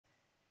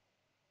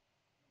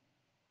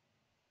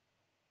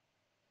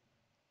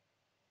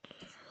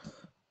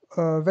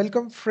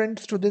Welcome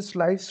friends to this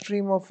live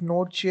stream of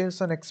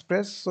Node.js and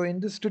Express. So in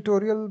this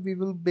tutorial, we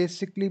will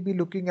basically be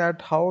looking at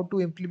how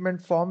to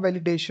implement form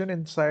validation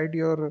inside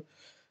your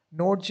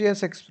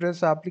Node.js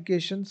Express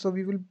application. So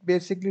we will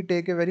basically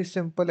take a very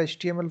simple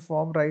HTML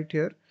form right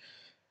here.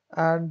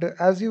 And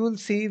as you will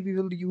see, we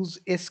will use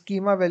a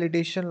schema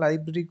validation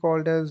library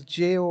called as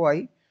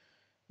JOI,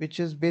 which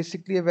is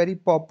basically a very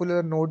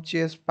popular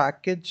Node.js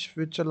package,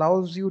 which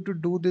allows you to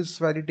do this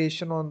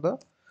validation on the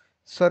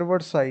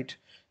server side.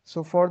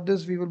 So for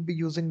this, we will be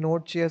using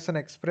Node.js and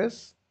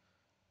Express.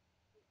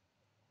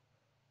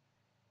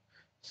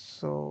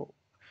 So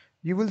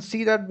you will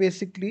see that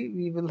basically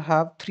we will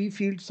have three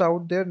fields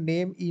out there: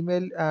 name,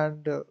 email,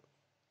 and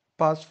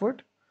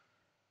password.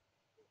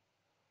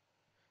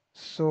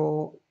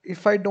 So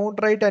if I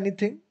don't write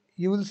anything,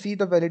 you will see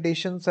the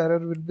validations error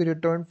will be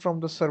returned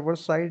from the server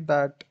side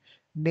that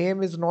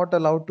name is not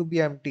allowed to be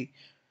empty.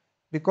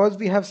 Because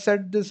we have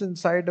set this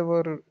inside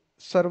our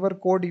server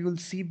code, you will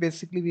see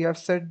basically we have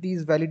set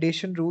these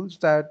validation rules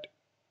that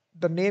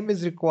the name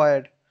is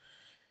required.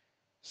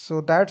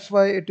 So that's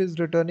why it is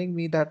returning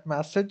me that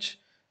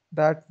message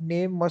that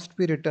name must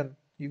be written.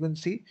 You can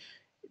see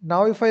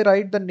now if I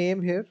write the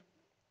name here,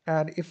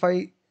 and if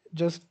I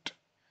just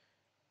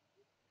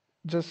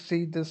just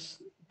see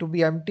this to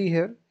be empty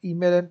here,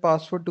 email and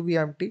password to be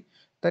empty,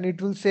 then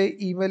it will say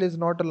email is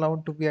not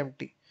allowed to be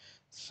empty.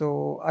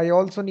 So I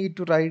also need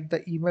to write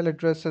the email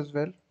address as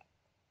well.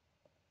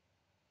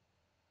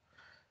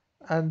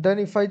 And then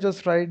if I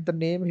just write the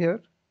name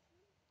here,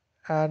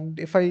 and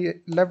if I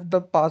left the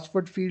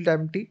password field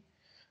empty,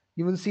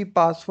 you will see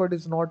password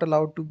is not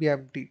allowed to be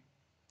empty.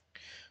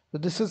 So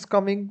this is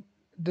coming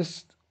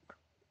this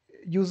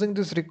using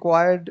this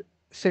required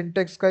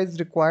syntax guys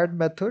required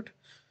method.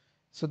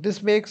 So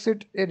this makes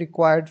it a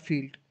required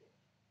field.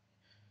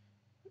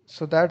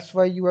 So that's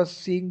why you are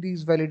seeing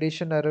these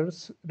validation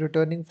errors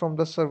returning from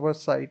the server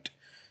side.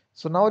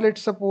 So now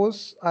let's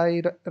suppose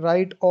I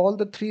write all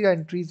the three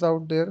entries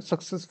out there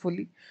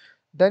successfully.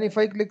 Then if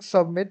I click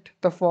submit,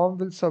 the form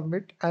will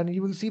submit and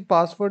you will see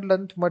password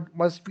length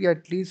must be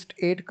at least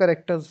 8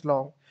 characters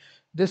long.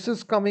 This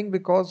is coming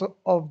because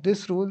of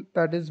this rule,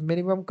 that is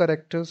minimum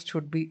characters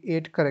should be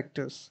 8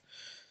 characters.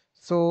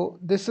 So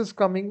this is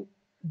coming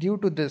due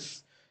to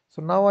this.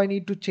 So now I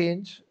need to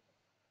change,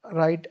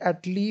 write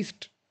at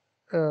least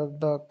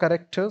the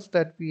characters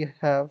that we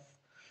have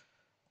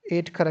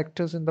 8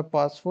 characters in the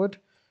password.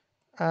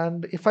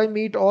 And if I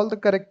meet all the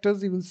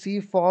characters, you will see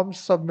form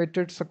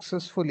submitted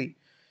successfully.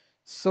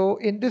 So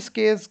in this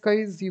case,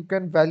 guys, you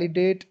can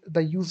validate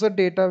the user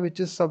data which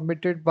is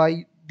submitted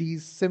by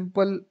these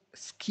simple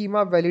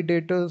schema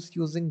validators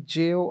using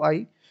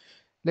JOI.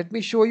 Let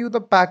me show you the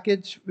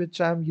package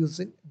which I'm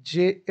using,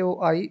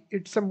 JOI.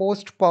 It's a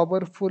most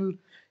powerful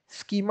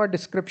schema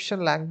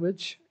description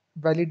language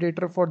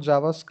validator for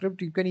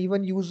JavaScript. You can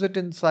even use it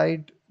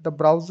inside the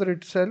browser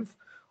itself,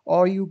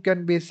 or you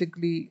can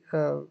basically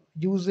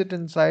use it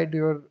inside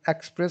your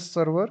Express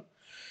server.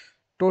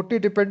 Totally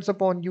depends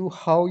upon you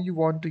how you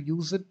want to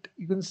use it.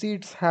 You can see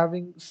it's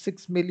having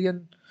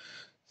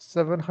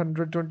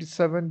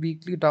 6,727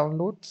 weekly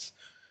downloads,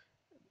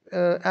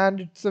 and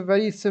it's a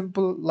very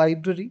simple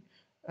library.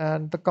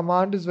 And the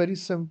command is very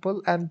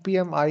simple: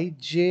 npm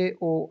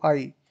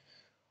joi.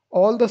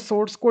 All the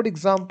source code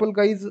example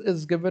guys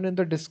is given in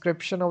the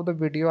description of the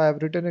video. I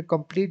have written a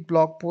complete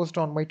blog post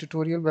on my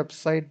tutorial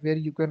website where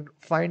you can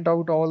find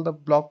out all the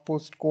blog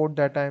post code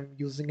that I'm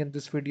using in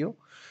this video.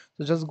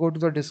 So just go to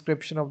the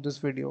description of this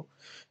video.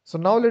 So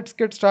now let's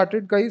get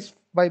started guys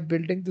by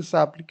building this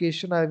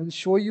application. I will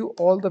show you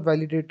all the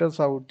validators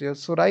out there.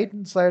 So right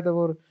inside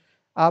our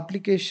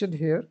application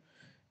here,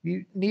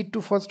 we need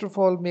to first of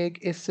all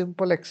make a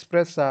simple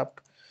Express app.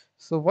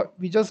 So what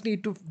we just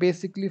need to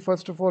basically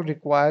first of all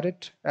require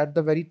it at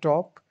the very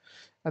top,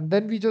 and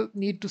then we just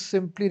need to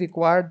simply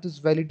require this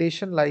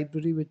validation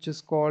library which is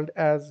called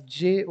as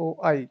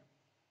JOI.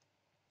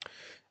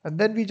 And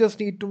then we just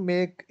need to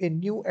make a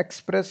new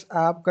Express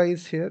app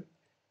guys here.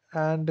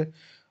 And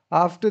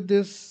after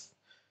this,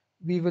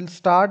 we will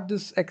start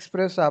this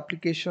Express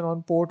application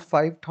on port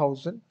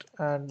 5000.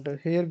 And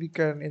here we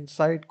can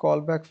inside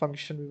callback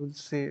function, we will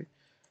say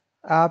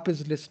app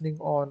is listening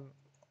on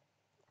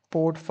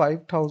port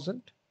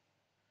 5000.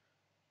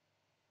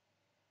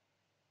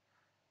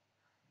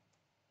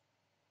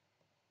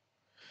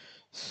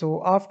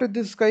 So after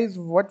this guys,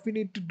 what we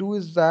need to do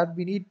is that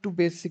we need to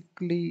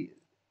basically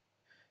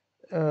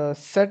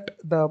set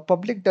the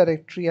public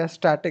directory as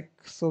static.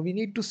 So we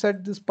need to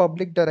set this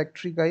public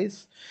directory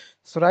guys.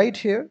 So right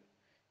here,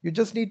 you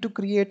just need to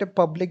create a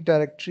public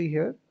directory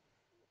here.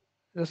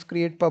 Just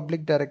create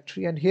public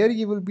directory, and here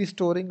you will be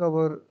storing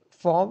our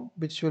form,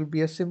 which will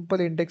be a simple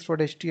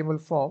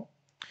index.html form.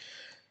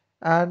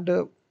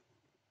 And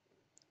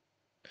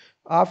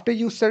after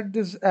you set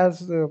this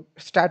as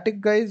static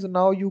guys,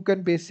 now you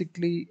can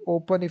basically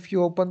open, if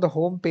you open the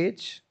home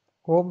page,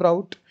 home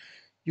route,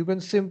 you can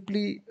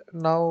simply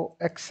now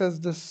access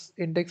this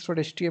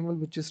index.html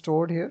which is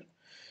stored here,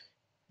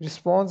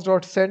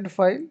 response.send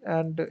file,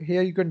 and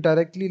here you can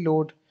directly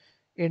load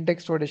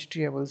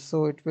index.html.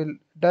 So it will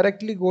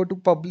directly go to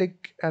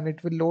public and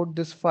it will load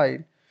this file.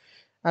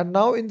 And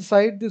now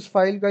inside this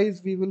file,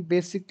 guys, we will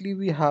basically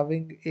be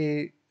having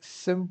a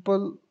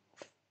simple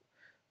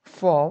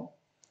form.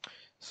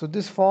 So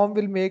this form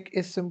will make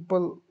a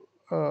simple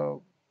uh,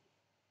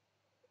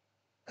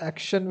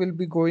 action will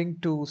be going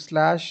to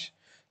slash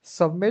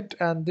submit,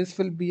 and this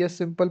will be a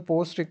simple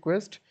post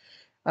request.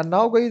 And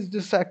now guys,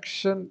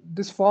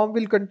 this form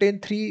will contain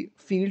three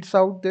fields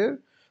out there.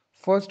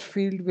 First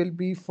field will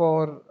be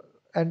for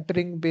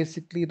entering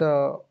basically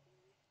the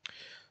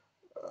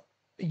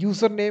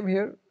username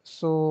here.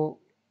 So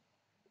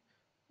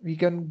we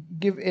can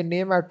give a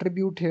name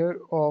attribute here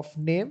of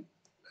name,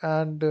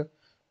 and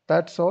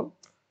that's all.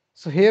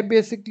 So here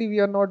basically we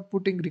are not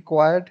putting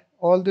required.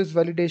 All this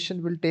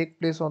validation will take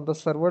place on the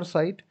server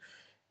side.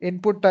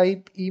 Input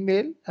type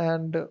email,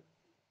 and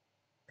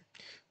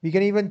we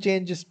can even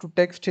change this to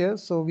text here.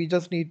 So we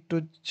just need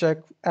to check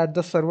at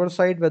the server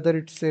side whether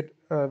it's a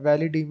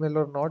valid email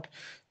or not.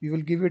 We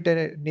will give it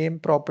a name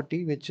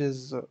property which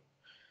is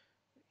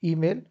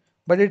email,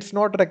 but it's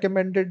not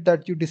recommended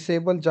that you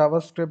disable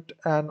JavaScript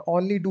and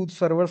only do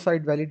server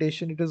side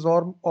validation. It is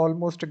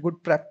almost a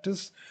good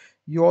practice.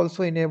 You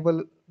also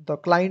enable the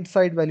client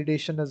side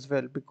validation as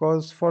well,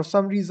 because for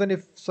some reason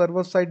if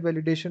server side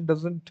validation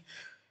doesn't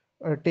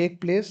take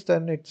place,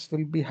 then it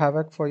will be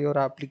havoc for your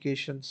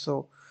application.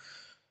 So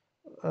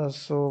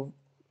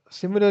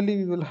similarly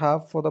we will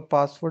have for the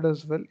password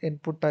as well,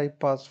 input type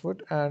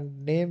password,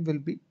 and name will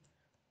be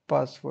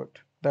password.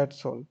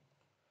 That's all.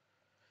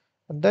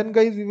 And then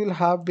guys, we will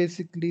have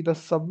basically the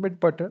submit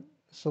button.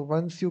 So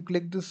once you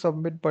click the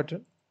submit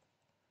button,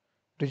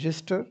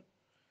 register,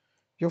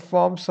 your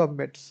form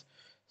submits.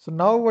 So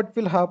now what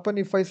will happen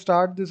if I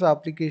start this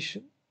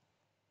application?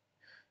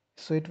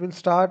 So it will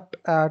start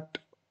at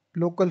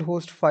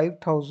localhost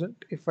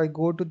 5000. If I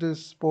go to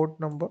this port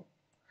number,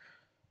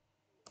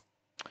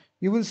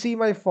 you will see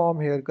my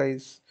form here,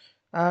 guys.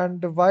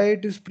 And why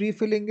it is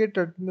pre-filling it,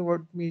 let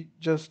me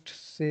just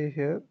say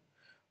here.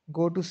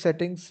 Go to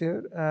settings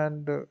here,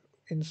 and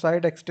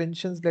inside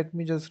extensions, let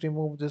me just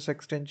remove this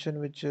extension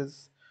which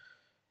is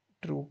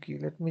true key.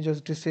 Let me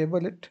just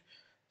disable it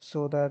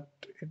so that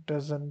it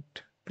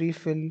doesn't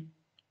pre-fill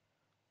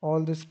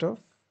all this stuff.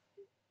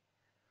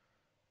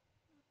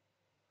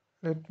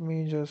 Let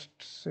me just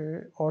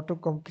say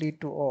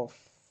autocomplete to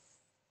off.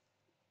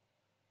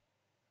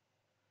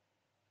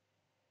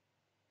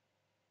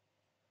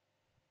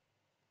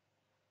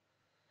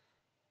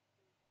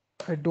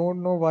 I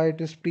don't know why it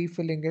is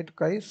pre-filling it,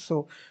 guys.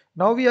 So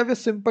now we have a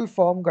simple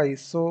form,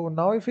 guys. So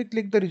now if we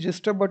click the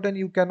register button,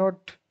 you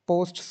cannot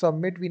post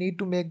submit. We need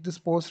to make this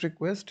post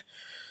request.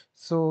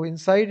 So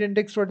inside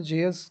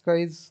index.js,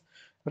 guys,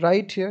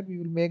 right here, we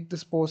will make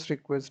this post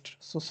request.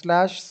 So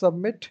slash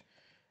submit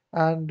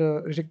and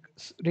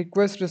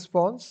request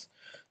response.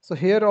 So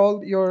here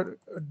all your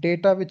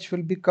data which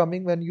will be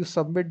coming when you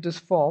submit this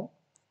form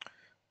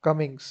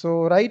coming.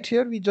 So right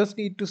here we just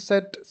need to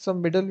set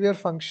some middleware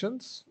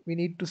functions. We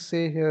need to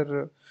say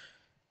here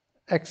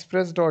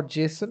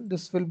express.json.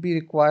 This will be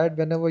required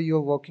whenever you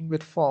are working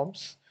with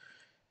forms,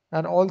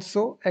 and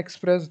also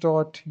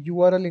express.url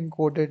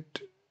encoded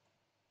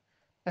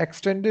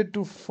extended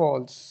to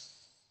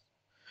false.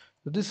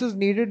 So this is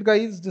needed,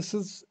 guys. This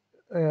is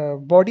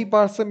body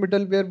parser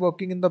middleware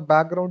working in the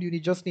background. You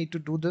just need to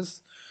do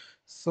this.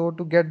 So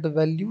to get the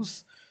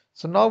values.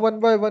 So now one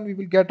by one, we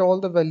will get all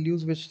the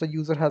values which the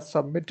user has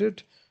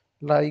submitted,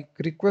 like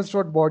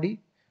request.body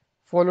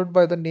followed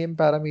by the name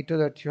parameter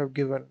that you have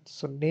given.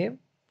 So name,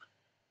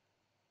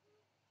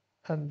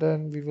 and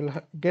then we will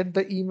get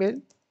the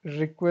email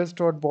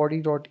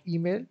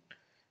request.body.email,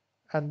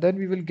 and then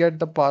we will get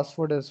the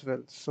password as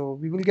well. So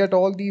we will get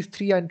all these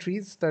three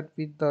entries that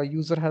the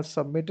user has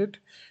submitted.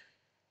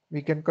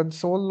 We can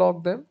console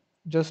log them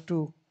just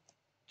to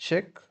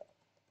check.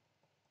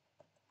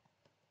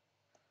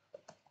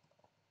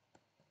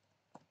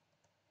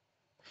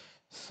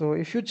 So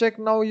if you check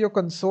now your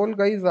console,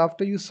 guys,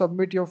 after you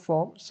submit your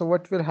form, so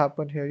what will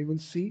happen here? You will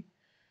see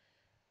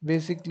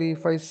basically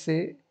if I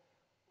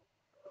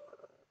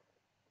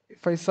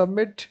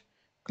submit,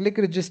 click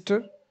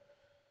register.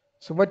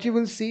 So what you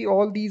will see,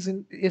 all these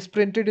is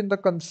printed in the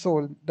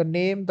console, the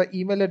name, the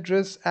email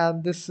address,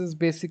 and this is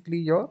basically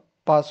your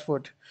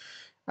password.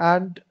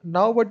 And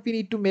now what we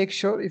need to make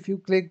sure, if you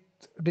click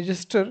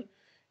register,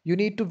 you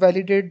need to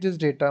validate this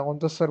data on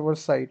the server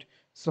side.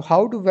 So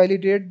how to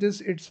validate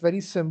this? It's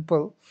very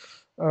simple.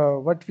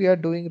 What we are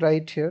doing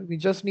right here, we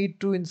just need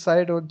to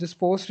inside of this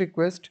post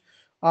request,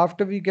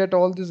 after we get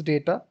all this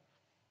data,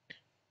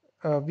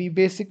 we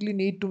basically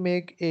need to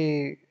make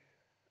a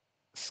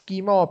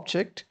schema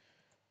object,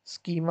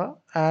 schema,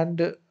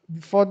 and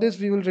for this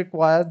we will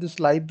require this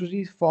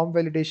library, form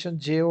validation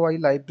JOI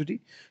library,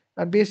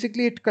 and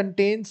basically it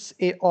contains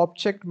a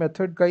object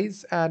method,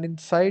 guys, and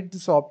inside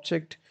this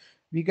object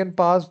we can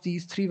pass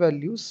these three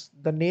values,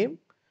 the name,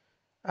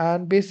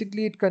 and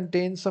basically it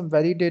contains some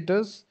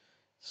validators.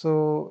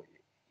 So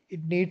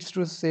it needs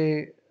to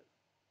say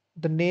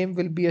the name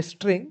will be a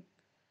string,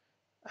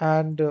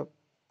 and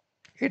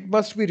it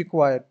must be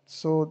required.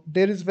 So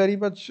there is very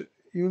much,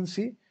 you will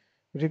see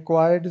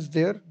required is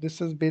there.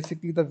 This is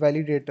basically the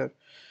validator.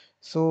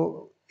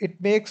 So it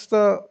makes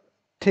the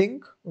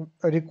thing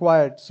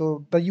required.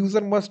 So the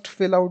user must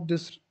fill out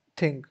this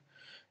thing.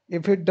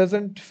 If it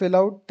doesn't fill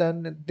out,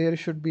 then there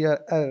should be a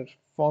error,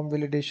 form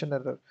validation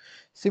error.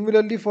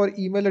 Similarly for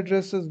email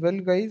address as well,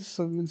 guys.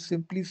 So we'll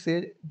simply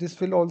say this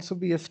will also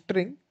be a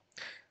string,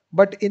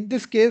 but in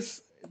this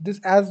case, this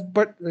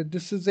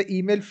is the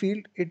email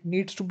field. It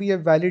needs to be a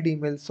valid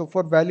email. So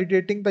for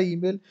validating the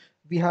email,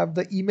 we have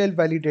the email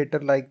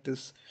validator like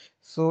this.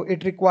 So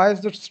it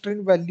requires the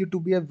string value to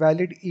be a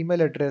valid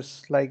email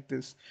address like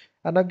this.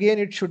 And again,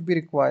 it should be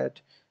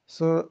required.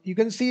 So you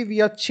can see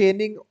we are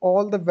chaining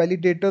all the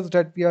validators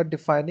that we are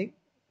defining.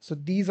 So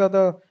these are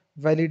the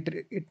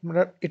valid,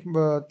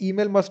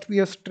 email must be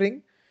a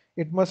string,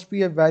 it must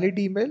be a valid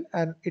email,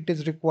 and it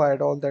is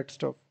required, all that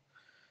stuff.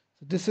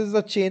 So this is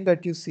the chain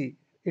that you see.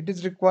 It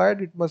is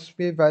required, it must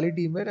be a valid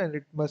email, and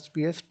it must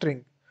be a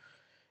string.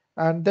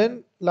 And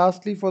then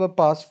lastly, for the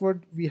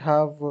password, we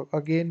have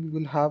again, we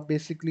will have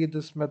basically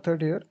this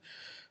method here.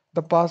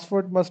 The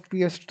password must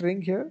be a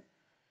string here.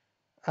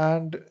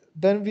 And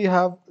then we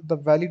have the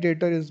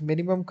validator is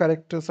minimum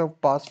characters of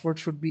password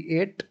should be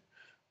 8,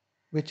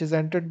 which is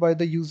entered by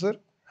the user.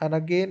 And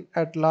again,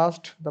 at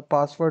last, the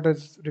password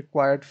is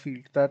required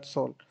field. That's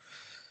all.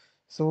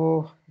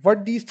 So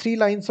what these 3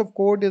 lines of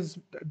code is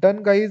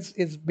done, guys,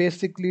 is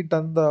basically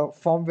done the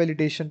form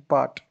validation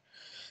part.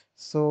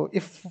 So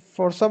if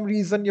for some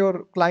reason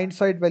your client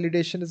side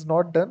validation is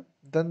not done,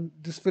 then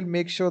this will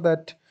make sure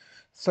that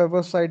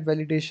server side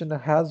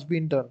validation has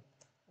been done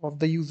of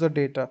the user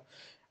data.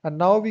 And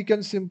now we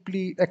can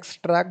simply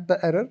extract the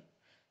error.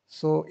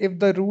 So if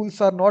the rules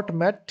are not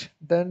met,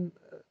 then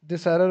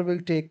this error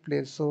will take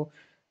place. So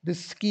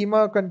this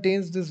schema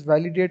contains this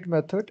validate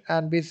method,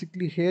 and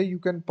basically here you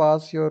can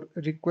pass your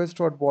request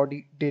or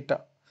body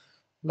data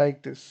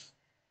like this.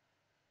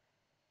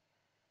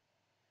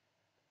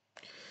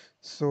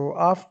 So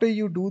after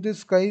you do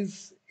this,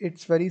 guys,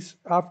 it's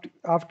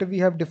after we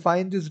have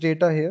defined this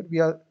data here, we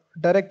are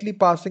directly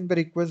passing the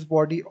request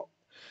body.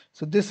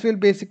 So this will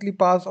basically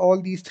pass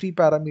all these 3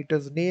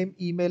 parameters, name,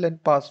 email,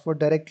 and password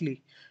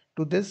directly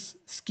to this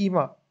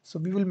schema. So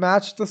we will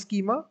match the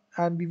schema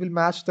and we will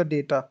match the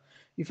data.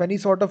 If any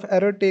sort of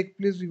error take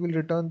place, we will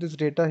return this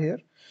data here.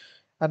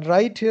 And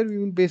right here, we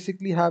will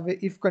basically have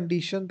a if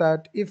condition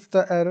that if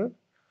the error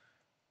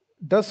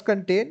does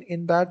contain,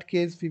 in that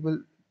case, we will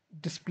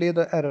display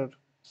the error.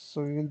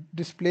 So we will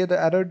display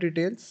the error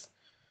details.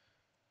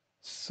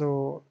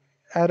 So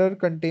error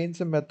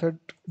contains a method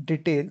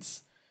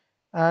details.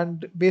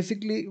 And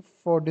basically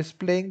for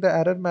displaying the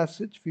error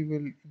message, we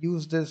will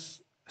use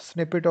this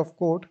snippet of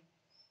code,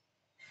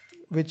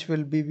 which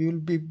will be, we will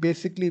be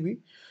basically be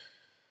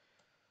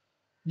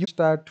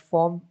that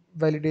form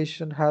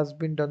validation has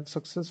been done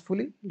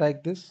successfully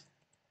like this.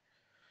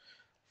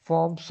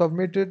 Form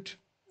submitted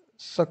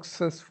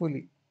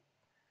successfully.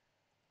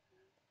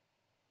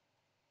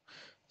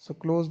 So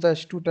close the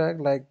h2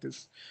 tag like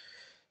this.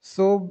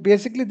 So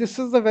basically this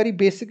is a very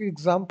basic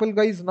example,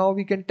 guys. Now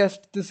we can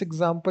test this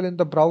example in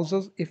the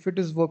browsers if it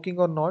is working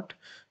or not.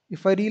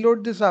 If I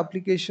reload this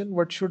application,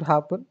 what should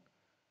happen?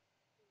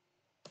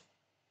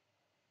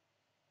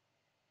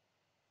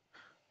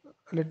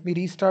 Let me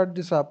restart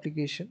this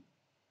application.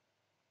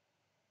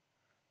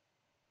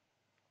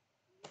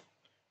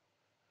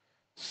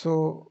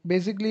 So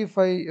basically if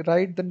I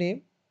write the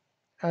name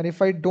and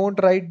if I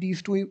don't write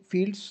these 2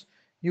 fields,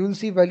 you will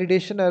see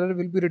validation error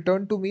will be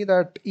returned to me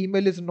that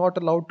email is not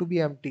allowed to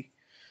be empty.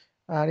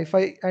 And if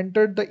I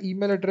entered the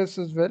email address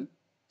as well,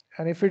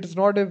 and if it is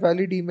not a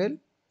valid email,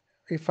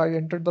 if I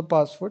entered the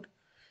password,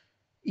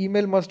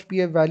 email must be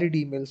a valid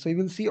email. So you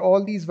will see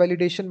all these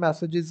validation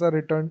messages are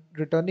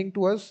returning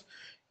to us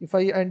if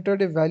I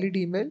entered a valid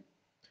email,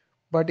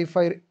 but if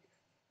I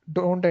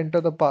don't enter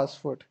the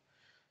password,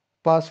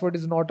 password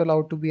is not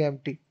allowed to be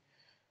empty.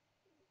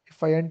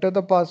 If I enter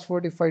the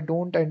password, if I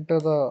don't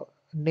enter the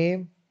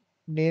name,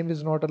 name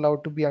is not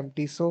allowed to be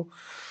empty. So,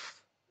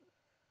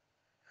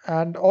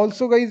 and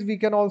also guys, we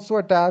can also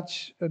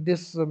attach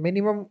this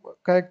minimum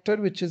character,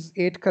 which is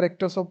 8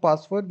 characters of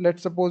password.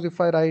 Let's suppose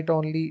if I write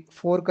only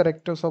 4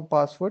 characters of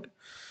password.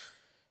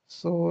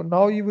 So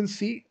now you will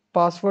see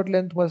password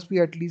length must be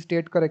at least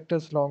 8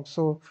 characters long.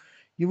 So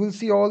you will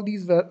see all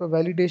these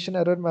validation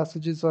error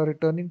messages are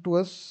returning to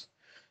us.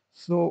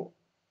 So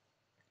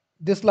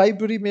this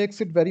library makes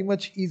it very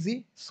much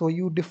easy. So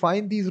you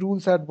define these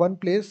rules at one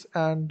place,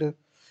 and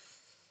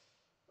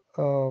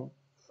uh,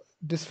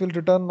 this will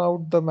return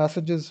out the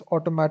messages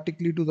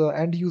automatically to the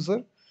end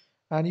user.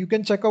 And you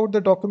can check out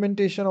the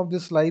documentation of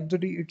this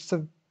library. It's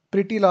a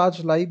pretty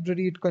large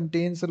library. It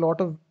contains a lot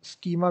of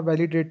schema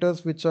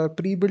validators which are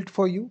pre-built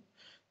for you.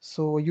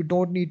 So you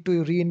don't need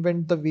to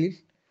reinvent the wheel.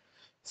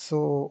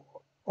 So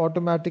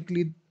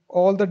automatically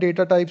all the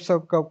data types are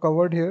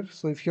covered here.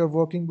 So if you're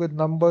working with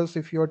numbers,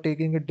 if you're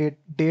taking a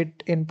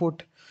date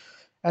input,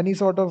 any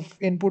sort of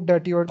input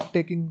that you're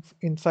taking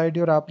inside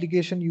your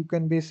application, you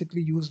can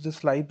basically use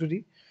this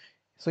library.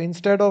 So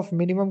instead of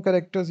minimum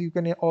characters, you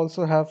can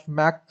also have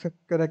max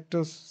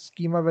characters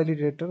schema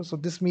validator. So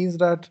this means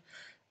that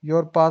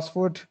your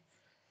password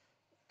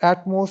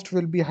at most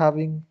will be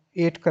having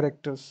 8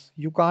 characters.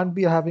 You can't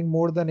be having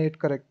more than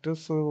 8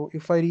 characters. So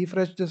if I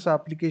refresh this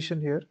application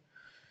here,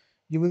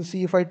 you will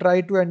see if I try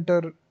to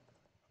enter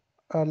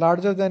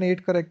larger than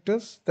 8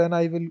 characters, then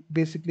I will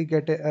basically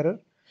get an error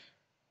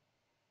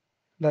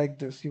like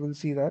this. You will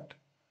see that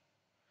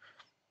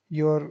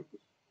your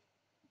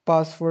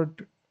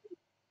password,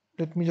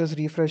 let me just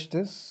refresh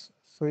this.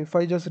 So if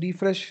I just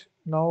refresh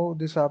now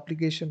this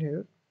application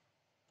here,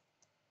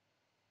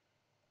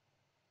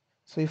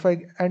 so if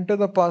I enter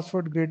the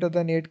password greater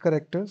than 8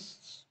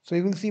 characters, so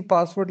you will see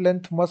password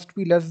length must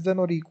be less than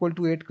or equal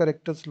to 8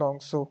 characters long.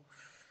 So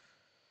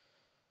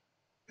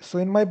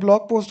in my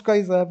blog post,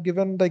 guys, I have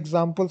given the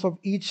examples of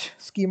each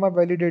schema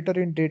validator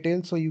in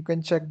detail. So you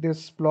can check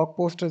this blog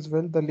post as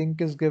well. The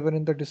link is given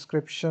in the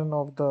description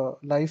of the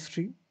live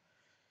stream.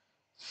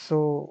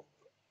 So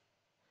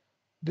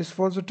this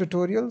was a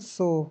tutorial.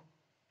 So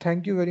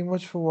thank you very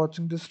much for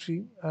watching this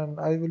stream, and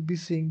I will be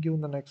seeing you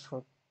in the next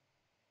one.